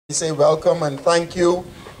Say welcome and thank you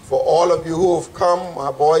for all of you who have come,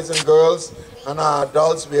 our boys and girls and our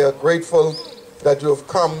adults. We are grateful that you have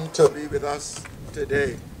come to be with us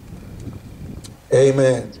today.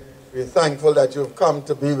 Amen. We're thankful that you have come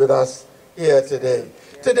to be with us here today.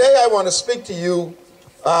 Today I want to speak to you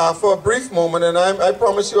for a brief moment, and I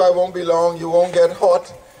promise you I won't be long. You won't get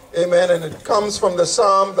hot. Amen. And it comes from the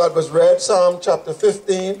psalm that was read, Psalm chapter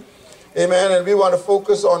 15. Amen. And we want to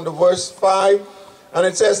focus on the verse 5. And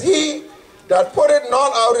it says, "He that putteth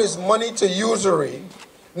not out his money to usury,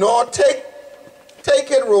 nor taketh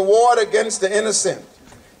reward against the innocent,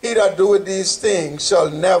 he that doeth these things shall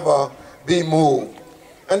never be moved."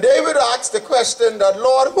 And David asked the question that,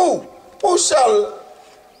 Lord, who shall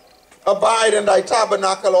abide in thy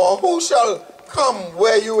tabernacle, or who shall come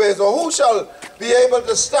where you is, or who shall be able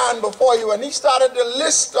to stand before you? And he started to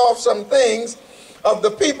list off some things of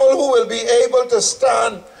the people who will be able to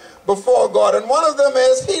stand before God. And one of them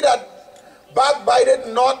is, he that backbiteth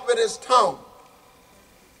not with his tongue.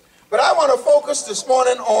 But I want to focus this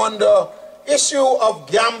morning on the issue of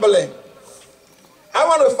gambling. I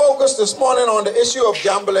want to focus this morning on the issue of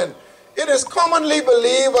gambling. It is commonly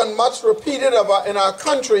believed and much repeated in our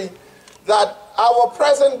country that our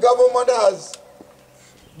present government has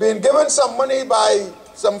been given some money by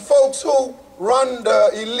some folks who run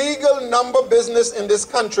the illegal number business in this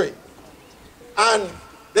country. And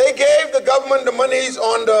they gave the government the monies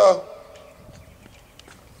on the,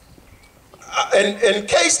 in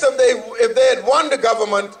case if they had won the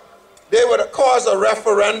government, they would cause a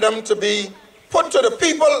referendum to be put to the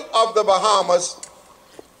people of the Bahamas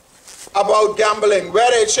about gambling,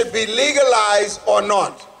 whether it should be legalized or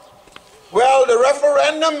not. Well, the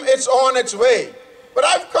referendum is on its way. But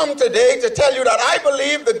I've come today to tell you that I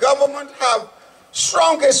believe the government have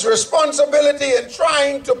shrunk its responsibility in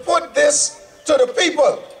trying to put this to the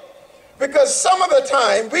people. Because some of the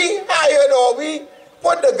time we hired or we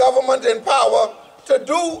put the government in power to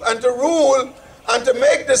do and to rule and to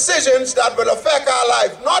make decisions that will affect our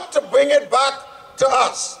life, not to bring it back to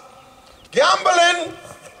us. Gambling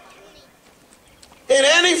in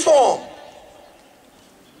any form.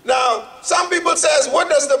 Now, some people says, what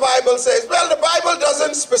does the Bible say? Well, the Bible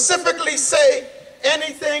doesn't specifically say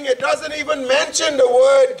anything. It doesn't even mention the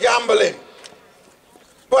word gambling.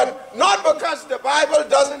 But not because the Bible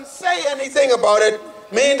doesn't say anything about it,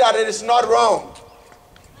 mean that it is not wrong.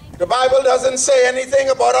 The Bible doesn't say anything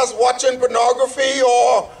about us watching pornography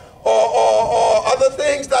or other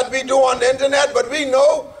things that we do on the internet, but we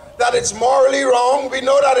know that it's morally wrong. We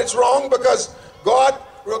know that it's wrong because God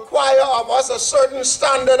requires of us a certain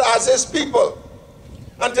standard as his people.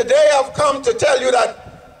 And today I've come to tell you that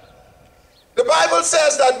the Bible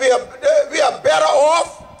says that we are better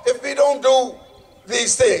off if we don't do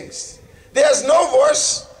these things. There's no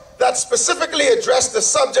verse that specifically addressed the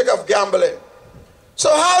subject of gambling.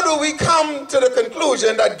 So how do we come to the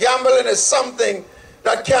conclusion that gambling is something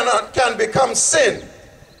that can become sin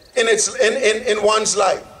in one's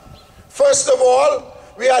life? First of all,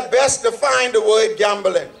 we had best define the word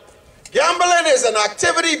gambling. Gambling is an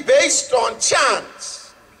activity based on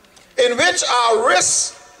chance in which our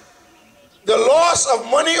risk the loss of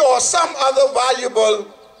money or some other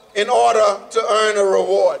valuable in order to earn a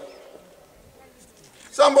reward.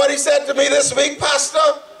 Somebody said to me this week, Pastor,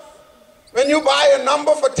 when you buy a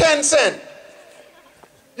number for 10 cents,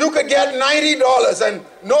 you could get $90 and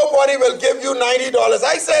nobody will give you $90.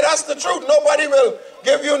 I say that's the truth. Nobody will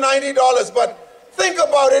give you $90. But think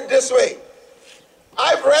about it this way.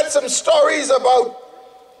 I've read some stories about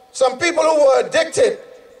some people who were addicted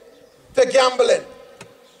to gambling.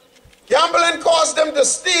 Gambling caused them to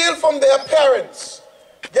steal from their parents.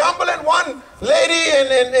 Gambling, one lady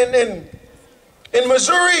in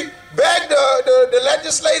Missouri begged the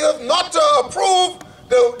legislature not to approve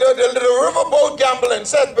the riverboat gambling,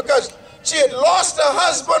 said because she had lost her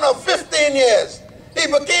husband of 15 years. He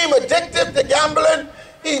became addicted to gambling.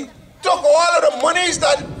 He took all of the monies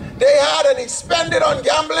that they had and he spent it on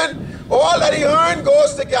gambling. All that he earned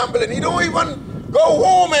goes to gambling. He don't even go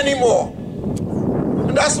home anymore.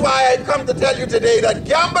 And that's why I come to tell you today that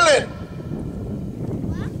gambling,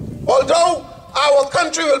 although our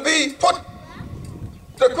country will be put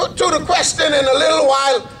to the question in a little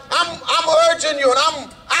while, I'm urging you and I'm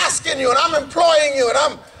asking you and I'm imploring you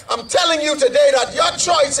and I'm telling you today that your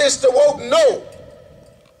choice is to vote no.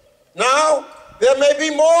 Now, there may be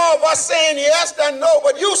more of us saying yes than no,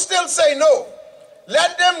 but you still say no.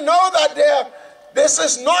 Let them know that this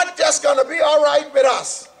is not just going to be all right with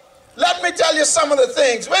us. Let me tell you some of the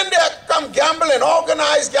things. When there come gambling,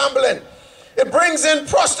 organized gambling, it brings in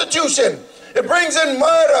prostitution, it brings in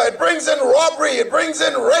murder, it brings in robbery, it brings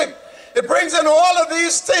in rape, It brings in all of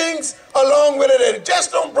these things along with it. It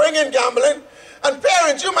just don't bring in gambling. And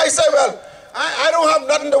parents, you may say, well, I don't have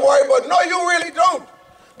nothing to worry about. No, you really don't.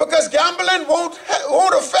 Because gambling won't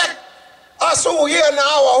affect us who are here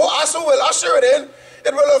now or us who will usher it in.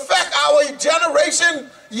 It will affect our generation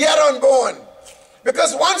yet unborn.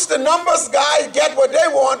 Because once the numbers guys get what they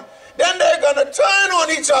want, then they're going to turn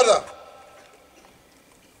on each other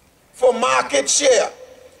for market share.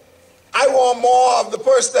 I want more of the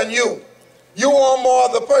purse than you. You want more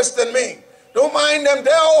of the purse than me. Don't mind them.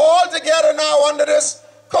 They're all together now under this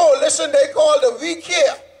coalition they call the We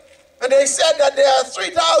Care. And they said that there are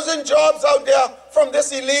 3,000 jobs out there from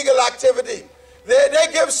this illegal activity. They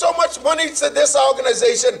give so much money to this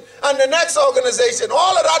organization and the next organization.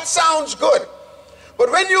 All of that sounds good.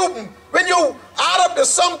 But when you add up the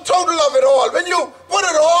sum total of it all, when you put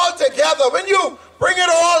it all together, when you bring it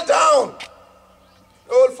all down,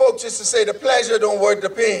 the old folks used to say the pleasure don't worth the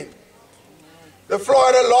pain. The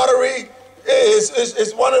Florida lottery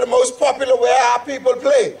is one of the most popular where our people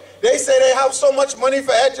play. They say they have so much money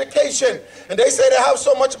for education, and they say they have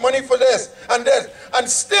so much money for this and this, and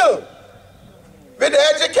still, with the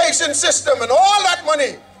education system and all that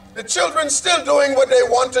money, the children still doing what they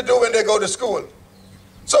want to do when they go to school.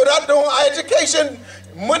 So that education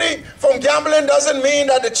money from gambling doesn't mean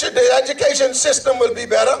that the education system will be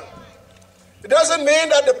better. It doesn't mean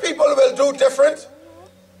that the people will do different.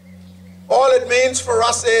 All it means for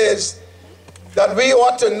us is that we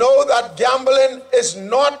ought to know that gambling is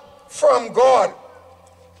not from God.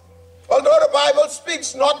 Although the Bible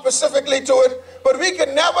speaks not specifically to it, but we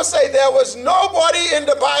can never say there was nobody in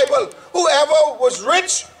the Bible who ever was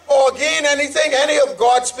rich or gained anything, any of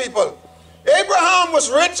God's people. Abraham was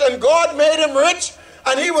rich and God made him rich,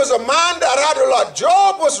 and he was a man that had a lot.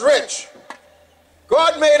 Job was rich.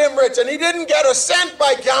 God made him rich, and he didn't get a cent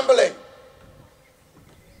by gambling.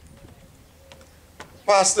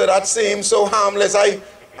 Pastor, that seems so harmless. I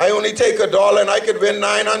only take $1 and I could win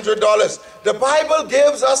 $900. The Bible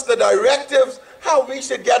gives us the directives how we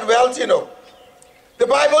should get wealth, you know. The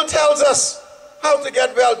Bible tells us how to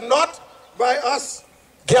get wealth, not by us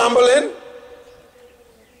gambling.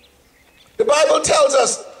 The Bible tells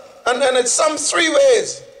us, and it's some 3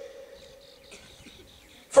 ways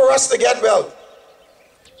for us to get wealth.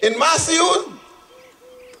 In Matthew,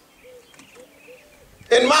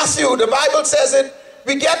 the Bible says it,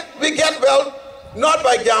 we get wealth not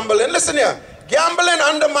by gambling. Listen here, gambling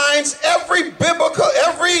undermines everything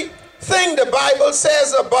the Bible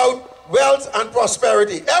says about wealth and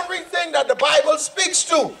prosperity. Everything that the Bible speaks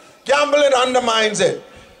to, gambling undermines it.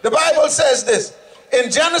 The Bible says this, in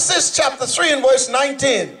Genesis chapter 3 and verse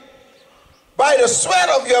 19, by the sweat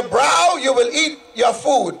of your brow you will eat your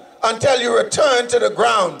food until you return to the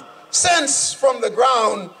ground, since from the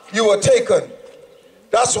ground you were taken.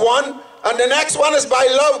 That's one. And the next one is by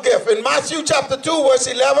love gift. In Matthew chapter 2 verse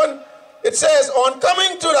 11, it says, on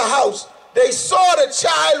coming to the house, they saw the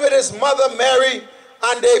child with his mother Mary,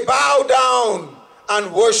 and they bowed down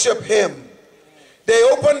and worshiped him. They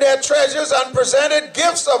opened their treasures and presented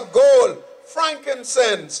gifts of gold,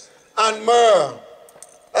 frankincense, and myrrh.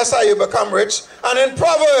 That's how you become rich. And in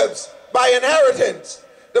Proverbs, by inheritance,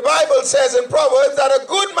 the Bible says in Proverbs that a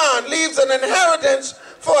good man leaves an inheritance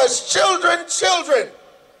for his children's children.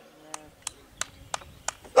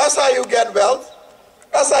 That's how you get wealth.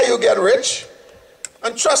 That's how you get rich.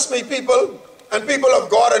 And trust me, people, and people of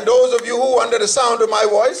God, and those of you who under the sound of my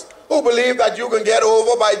voice, who believe that you can get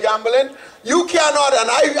over by gambling, you cannot. And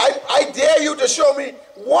I dare you to show me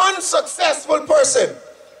one successful person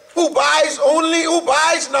who buys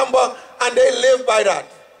number and they live by that.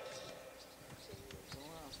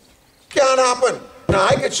 Can't happen. Now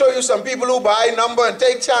I could show you some people who buy number and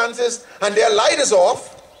take chances and their light is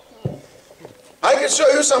off. I can show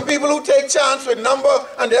you some people who take chance with number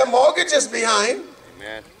and their mortgage is behind.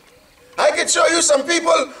 Amen. I can show you some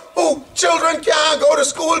people who children can't go to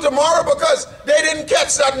school tomorrow because they didn't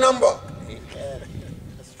catch that number.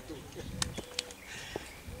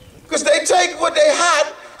 Because they take what they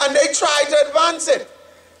had and they try to advance it.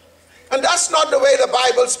 And that's not the way the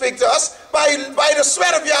Bible speaks to us, by the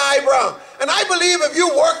sweat of your eyebrow. And I believe if you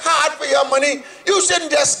work hard for your money, you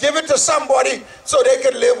shouldn't just give it to somebody so they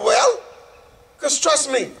could live well. Because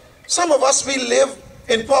trust me, some of us, we live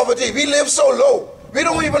in poverty. We live so low. We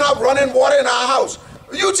don't even have running water in our house.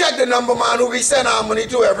 You check the number man who we send our money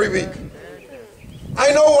to every week.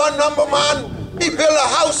 I know one number man, he built a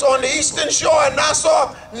house on the eastern shore in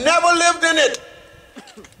Nassau, never lived in it.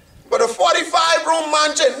 But a 45-room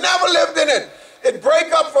mansion, never lived in it. It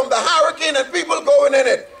break up from the hurricane and people going in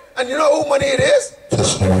it. And you know who money it is?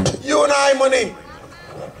 You and I money.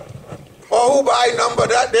 or who buy number,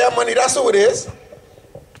 that their money, that's who it is.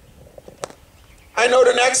 I know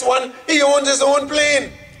the next one, he owns his own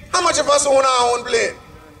plane. How much of us own our own plane?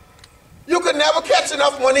 You could never catch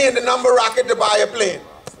enough money in the number racket to buy a plane.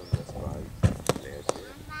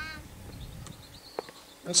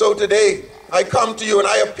 And so today, I come to you and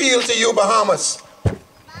I appeal to you, Bahamas,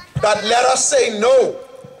 that let us say no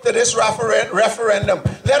to this referendum.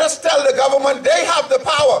 Let us tell the government they have the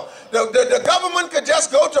power. The government could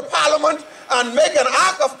just go to Parliament and make an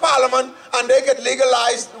act of Parliament and they could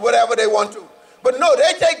legalize whatever they want to. But no,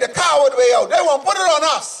 they take the coward way out. They won't put it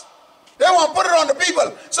on us. They won't put it on the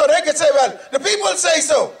people. So they can say, well, the people say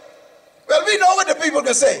so. Well, we know what the people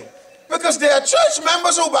can say. Because they are church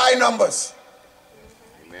members who buy numbers.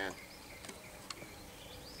 Amen.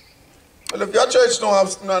 Well, if your church don't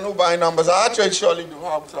have none who buy numbers, our church surely do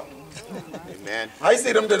have some. Amen. I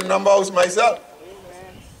see them to the number house myself.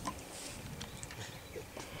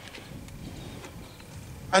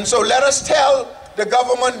 And so let us tell the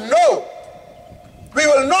government no. We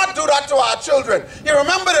will not do that to our children. You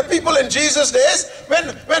remember the people in Jesus' days when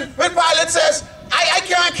Pilate says, I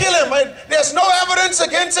can't kill him. There's no evidence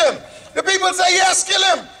against him. The people say, yes, kill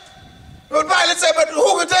him. But Pilate said, but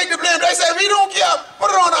who can take the blame? They say, we don't care.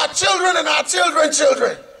 Put it on our children and our children's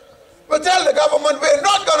children. But tell the government we're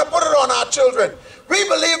not going to put it on our children. We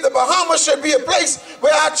believe the Bahamas should be a place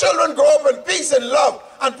where our children grow up in peace and love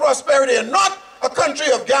and prosperity and not a country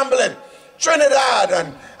of gambling. Trinidad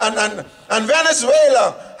and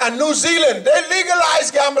Venezuela and New Zealand, they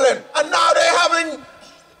legalized gambling and now they're having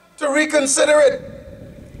to reconsider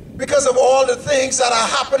it because of all the things that are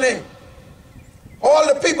happening.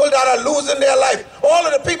 All the people that are losing their life, all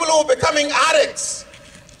of the people who are becoming addicts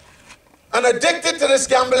and addicted to this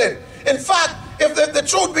gambling. In fact, if the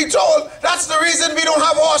truth be told, that's the reason we don't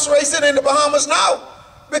have horse racing in the Bahamas now.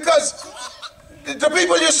 Because the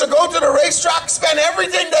people used to go to the racetrack, spend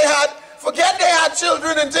everything they had, forget they had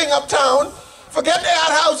children and thing uptown, forget they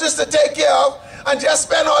had houses to take care of, and just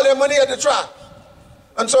spend all their money at the track.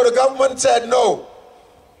 And so the government said no.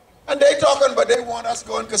 And they talking, but they want us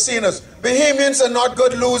going casinos. Bahamians are not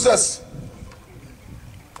good losers.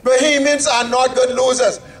 Bahamians are not good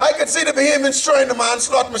losers. I could see the Bahamians throwing the man's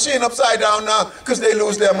slot machine upside down now because they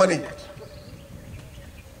lose their money.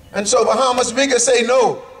 And so Bahamas, we can say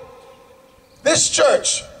no. This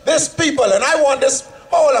church, this people, and I want this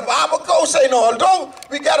whole of Abaco say no. Although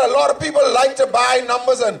we got a lot of people like to buy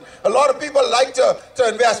numbers and a lot of people like to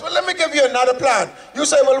invest. But let me give you another plan. You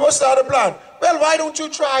say, well, what's the other plan? Well, why don't you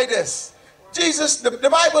try this? Jesus, the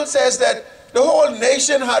Bible says that the whole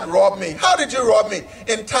nation had robbed me. How did you rob me?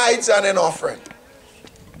 In tithes and in offering.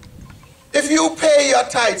 If you pay your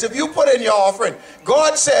tithes, if you put in your offering,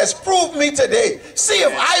 God says, prove me today. See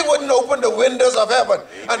if I wouldn't open the windows of heaven.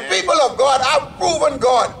 And people of God, I've proven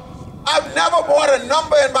God. I've never bought a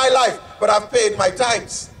number in my life, but I've paid my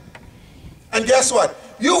tithes. And guess what?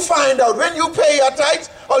 You find out when you pay your tithes,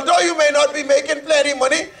 although you may not be making plenty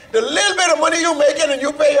money, the little bit of money you're making and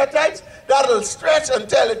you pay your tithes, that'll stretch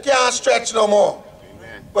until it can't stretch no more.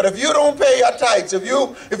 Amen. But if you don't pay your tithes, if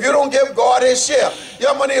you don't give God his share,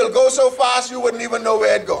 your money will go so fast you wouldn't even know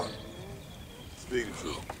where it gone. Speaking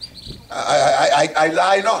true. I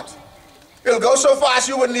lie not. It'll go so fast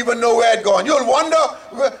you wouldn't even know where it gone. You'll wonder,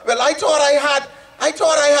 well, I thought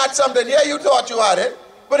I had something. Yeah, you thought you had it,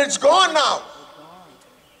 but it's gone now.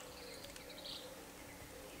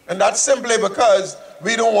 And that's simply because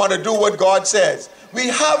we don't want to do what God says. We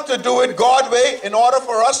have to do it God's way in order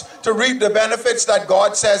for us to reap the benefits that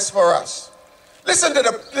God says for us. Listen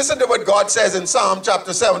to what God says in Psalm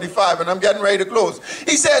chapter 75, and I'm getting ready to close.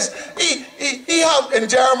 He says, in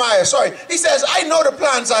Jeremiah, he says, I know the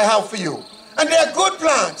plans I have for you, and they're good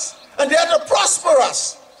plans, and they're to prosper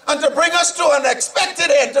us, and to bring us to an expected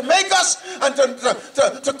end, to make us, and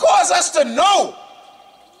to cause us to know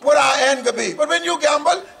what our end could be. But when you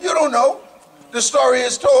gamble, you don't know. The story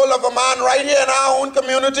is told of a man right here in our own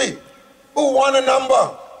community who won a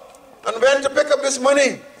number and went to pick up his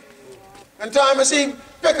money. And time as he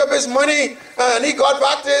picked up his money and he got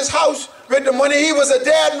back to his house with the money, he was a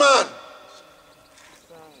dead man.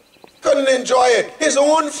 Couldn't enjoy it. His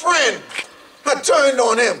own friend had turned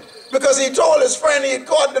on him because he told his friend he had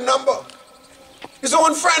caught the number. His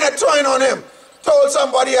own friend had turned on him, told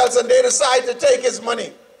somebody else, and they decided to take his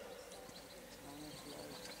money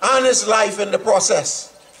and his life in the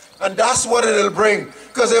process. And that's what it'll bring.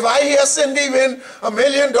 Because if I hear Cindy win $1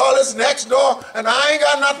 million next door and I ain't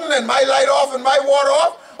got nothing and my light off and my water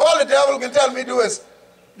off, all the devil can tell me to do is,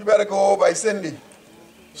 you better go over by Cindy.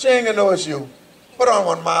 She ain't gonna know it's you. Put on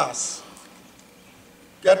one mask.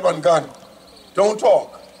 Get one gun. Don't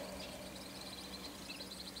talk.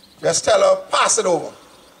 Just tell her, pass it over.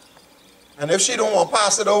 And if she don't want to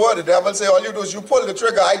pass it over, the devil say, all you do is you pull the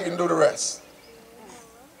trigger, I can do the rest.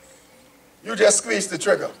 You just squeeze the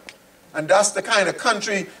trigger. And that's the kind of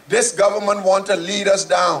country this government wants to lead us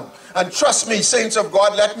down. And trust me, saints of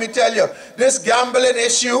God, let me tell you, this gambling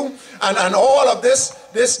issue and all of this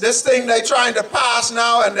thing they're trying to pass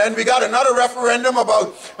now, and then we got another referendum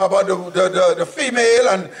about the female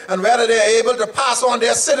and whether they're able to pass on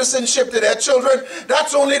their citizenship to their children.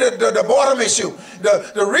 That's only the bottom issue.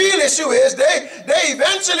 The real issue is they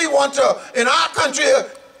eventually want to, in our country,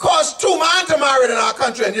 cause two men to marry in our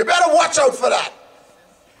country, and you better watch out for that.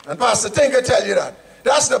 And Pastor Tinker tell you that.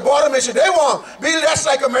 That's the bottom issue. They want to be less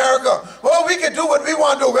like America. Oh, we can do what we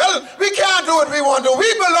want to do. Well, we can't do what we want to do.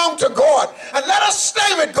 We belong to God. And let us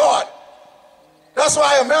stay with God. That's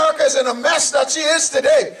why America is in a mess that she is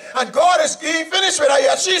today. And God is finished with her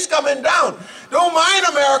yet. She's coming down. Don't mind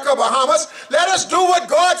America, Bahamas. Let us do what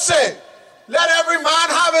God said. Let every man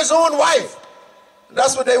have his own wife.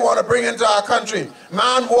 That's what they want to bring into our country.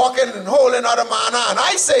 Man walking and holding other man on.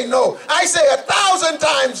 I say no. I say 1,000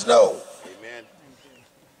 times no. Amen.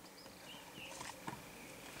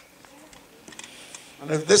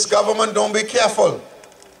 And if this government don't be careful,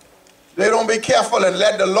 they don't be careful and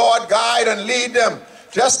let the Lord guide and lead them,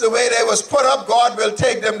 just the way they was put up, God will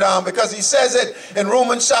take them down, because he says it in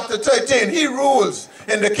Romans chapter 13. He rules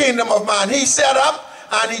in the kingdom of man. He set up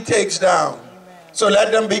and he takes down. So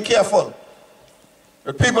let them be careful.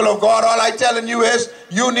 The people of God, all I'm telling you is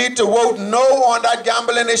you need to vote no on that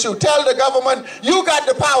gambling issue. Tell the government you got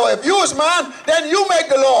the power. If you is man, then you make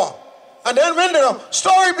the law. And then when the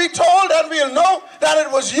story be told, then we'll know that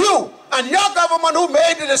it was you and your government who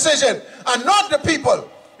made the decision and not the people.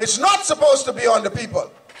 It's not supposed to be on the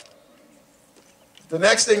people. The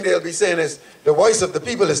next thing they'll be saying is the voice of the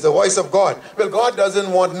people is the voice of God. Well, God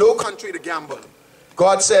doesn't want no country to gamble.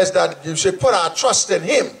 God says that you should put our trust in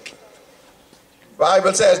him. The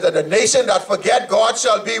Bible says that the nation that forget God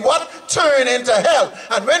shall be what? Turn into hell.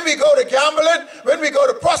 And when we go to gambling, when we go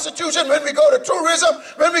to prostitution, when we go to tourism,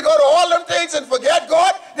 when we go to all them things and forget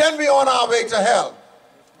God, then we're on our way to hell.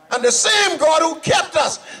 And the same God who kept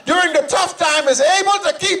us during the tough time is able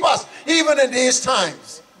to keep us even in these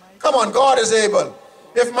times. Come on, God is able.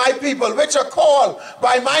 If my people, which are called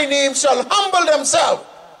by my name, shall humble themselves,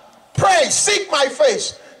 pray, seek my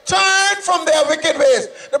face, turn from their wicked ways.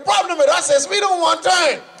 The problem with us is we don't want to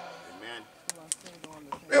turn. Amen.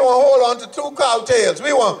 We want to hold on to two cow tails.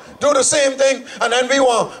 We want to do the same thing, and then we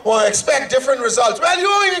want to expect different results. Well, you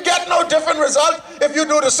don't even get no different result if you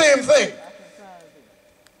do the same thing.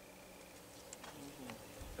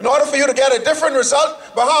 In order for you to get a different result,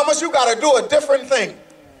 Bahamas, you got to do a different thing.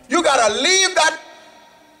 You got to leave that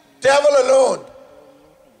devil alone.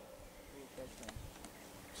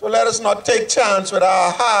 So let us not take chance with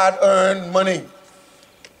our hard-earned money.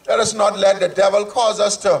 Let us not let the devil cause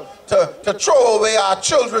us to throw away our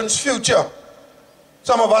children's future.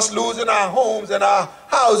 Some of us losing our homes and our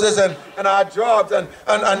houses and our jobs and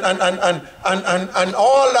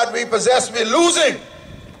all that we possess, we're losing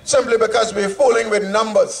simply because we're fooling with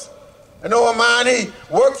numbers. I know a man, he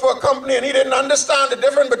worked for a company and he didn't understand the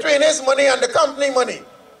difference between his money and the company money.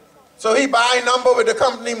 So he buy a number with the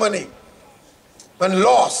company money and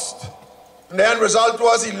lost. And the end result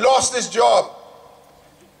was he lost his job.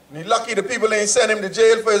 And he's lucky the people ain't sent him to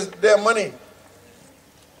jail for their money.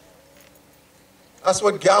 That's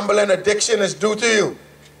what gambling addiction is due to you.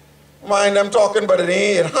 Mind I'm talking, but it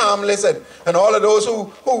ain't harmless, and all of those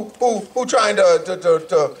who trying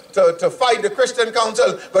to fight the Christian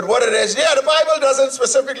council. But what it is, yeah, the Bible doesn't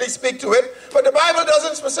specifically speak to it, but the Bible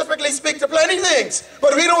doesn't specifically speak to plenty things.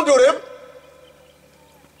 But we don't do them.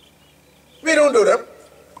 We don't do them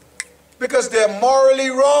because they're morally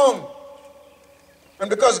wrong, and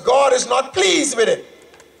because God is not pleased with it.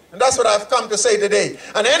 And that's what I've come to say today.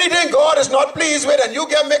 And anything God is not pleased with and you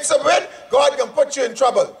get mixed up with, God can put you in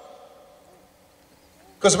trouble.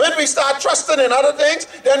 Because when we start trusting in other things,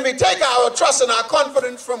 then we take our trust and our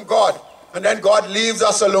confidence from God. And then God leaves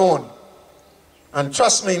us alone. And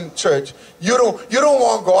trust me, church, you don't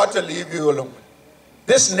want God to leave you alone.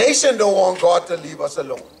 This nation don't want God to leave us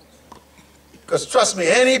alone. Because trust me,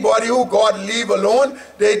 anybody who God leave alone,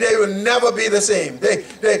 they will never be the same.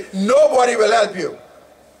 Nobody will help you.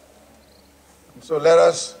 So let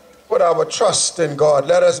us put our trust in God.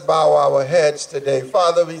 Let us bow our heads today.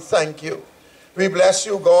 Father, we thank you. We bless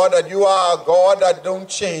you, God, that you are a God that don't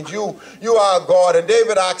change. You are a God. And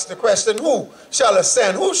David asked the question, who shall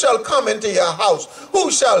ascend? Who shall come into your house? Who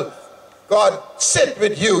shall, God, sit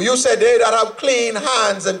with you? You said they that have clean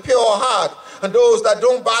hands and pure heart and those that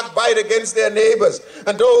don't backbite against their neighbors,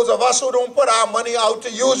 and those of us who don't put our money out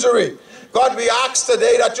to usury. God, we ask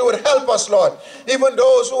today that you would help us, Lord. Even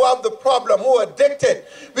those who have the problem, who are addicted,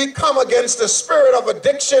 we come against the spirit of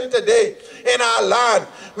addiction today in our land.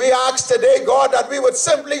 We ask today, God, that we would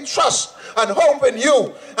simply trust and hope in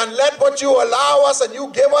you, and let what you allow us and you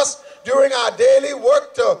give us during our daily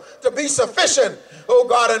work to be sufficient, oh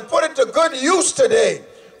God, and put it to good use today.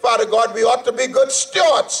 Father God, we ought to be good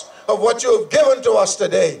stewards of what you have given to us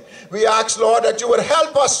today. We ask, Lord, that you would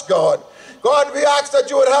help us, God. God, we ask that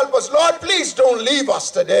you would help us. Lord, please don't leave us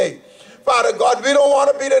today. Father God, we don't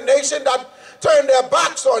want to be the nation that turn their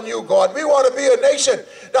backs on you, God. We want to be a nation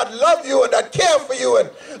that love you and that care for you, and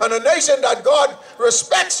a nation that, God,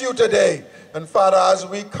 respects you today. And Father, as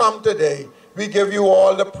we come today, we give you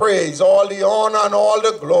all the praise, all the honor, and all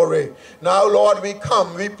the glory. Now, Lord, we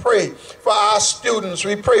come, we pray for our students,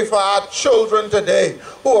 we pray for our children today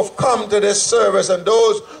who have come to this service, and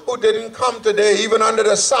those who didn't come today, even under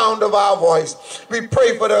the sound of our voice. We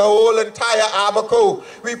pray for the whole entire Abaco.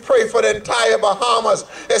 We pray for the entire Bahamas,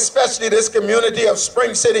 especially this community of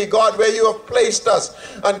Spring City, God, where you have placed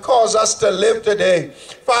us and caused us to live today.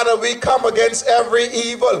 Father, we come against every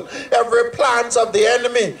evil, every plans of the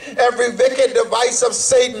enemy, every wicked device of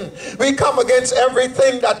Satan. We come against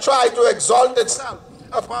everything that tries to exalt itself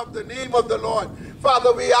above the name of the Lord.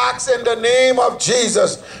 Father, we ask in the name of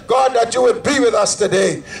Jesus, God, that you would be with us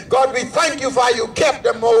today. God, we thank you for how you kept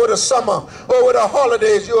them over the summer, over the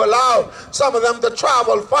holidays. You allowed some of them to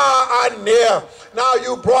travel far and near. Now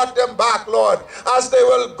you brought them back, Lord, as they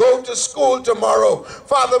will go to school tomorrow.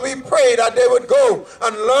 Father, we pray that they would go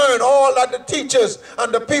and learn all that the teachers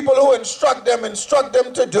and the people who instruct them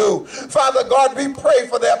to do. Father God, we pray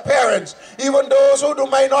for their parents, even those who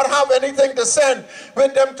may not have anything to send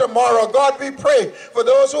with them tomorrow. God, we pray for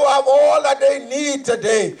those who have all that they need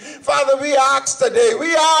today. Father, we ask today,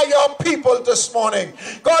 we are your people this morning.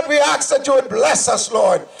 God, we ask that you would bless us,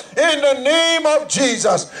 Lord, in the name of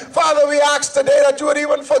Jesus. Father, we ask today that you would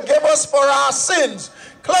even forgive us for our sins,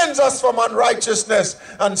 cleanse us from unrighteousness,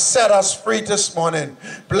 and set us free this morning.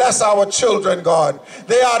 Bless our children, God.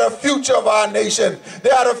 They are the future of our nation. They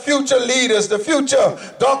are the future leaders, the future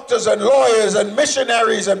doctors and lawyers and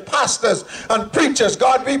missionaries and pastors and preachers.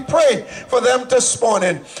 God, we pray for them this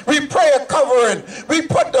morning. We pray a covering. We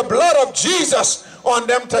put the blood of Jesus on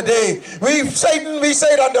them today. Satan, we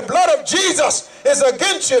say that the blood of Jesus is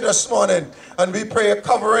against you this morning. And we pray a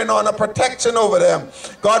covering on a protection over them.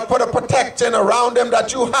 God, put a protection around them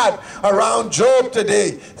that you had around Job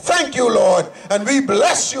today. Thank you, Lord. And we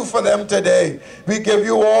bless you for them today. We give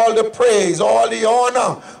you all the praise, all the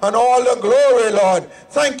honor, and all the glory, Lord.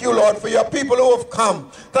 Thank you, Lord, for your people who have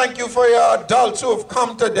come. Thank you for your adults who have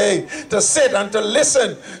come today to sit and to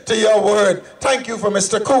listen to your word. Thank you for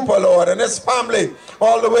Mr. Cooper, Lord, and his family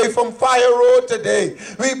all the way from Fire Road today.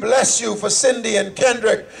 We bless you for Cindy and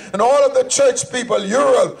Kendrick and all of the church people,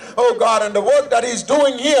 Ural, oh God, and the work that he's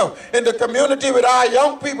doing here in the community with our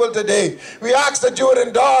young people today. We ask that you would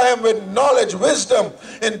endow him with knowledge, wisdom,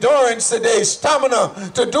 endurance today,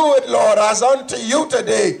 stamina to do it, Lord, as unto you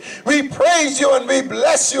today. We praise you and we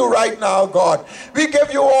bless you right now, God. We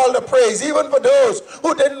give you all the praise, even for those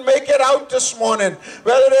who didn't make it out this morning,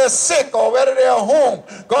 whether they're sick or whether they're home.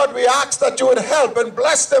 God, we ask that you would help and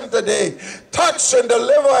bless them today. Touch and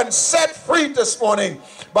deliver and set free this morning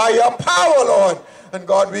by your power, Lord. And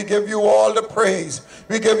God, we give you all the praise.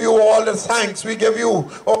 We give you all the thanks. We give you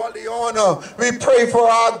all the honor. We pray for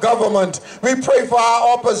our government. We pray for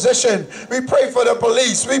our opposition. We pray for the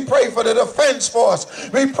police. We pray for the defense force.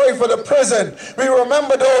 We pray for the prison. We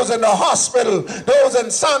remember those in the hospital, those in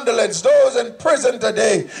Sandilands, those in prison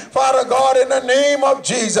today. Father God, in the name of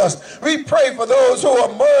Jesus, we pray for those who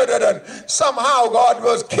are murdered and somehow, God,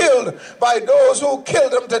 was killed by those who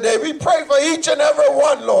killed them today. We pray for each and every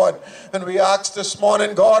one, Lord. And we ask this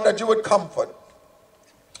morning, God, that you would comfort.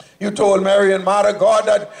 You told Mary and Martha, God,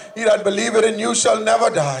 that he that believeth in you shall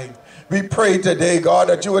never die. We pray today, God,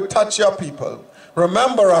 that you would touch your people.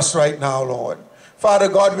 Remember us right now, Lord. Father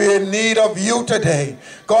God, we're in need of you today.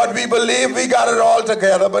 God, we believe we got it all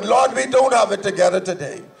together, but Lord, we don't have it together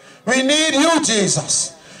today. We need you,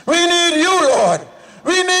 Jesus. We need you, Lord.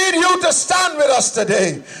 We need you to stand with us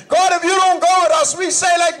today. God, if you don't go with us, we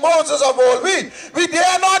say like Moses of old, we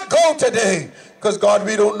dare not go today. Because God,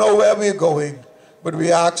 we don't know where we're going. But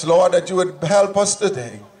we ask, Lord, that you would help us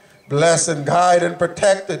today. Bless and guide and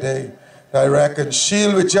protect today. Direct and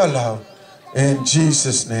shield with your love. In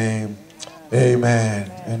Jesus' name,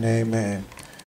 amen and amen.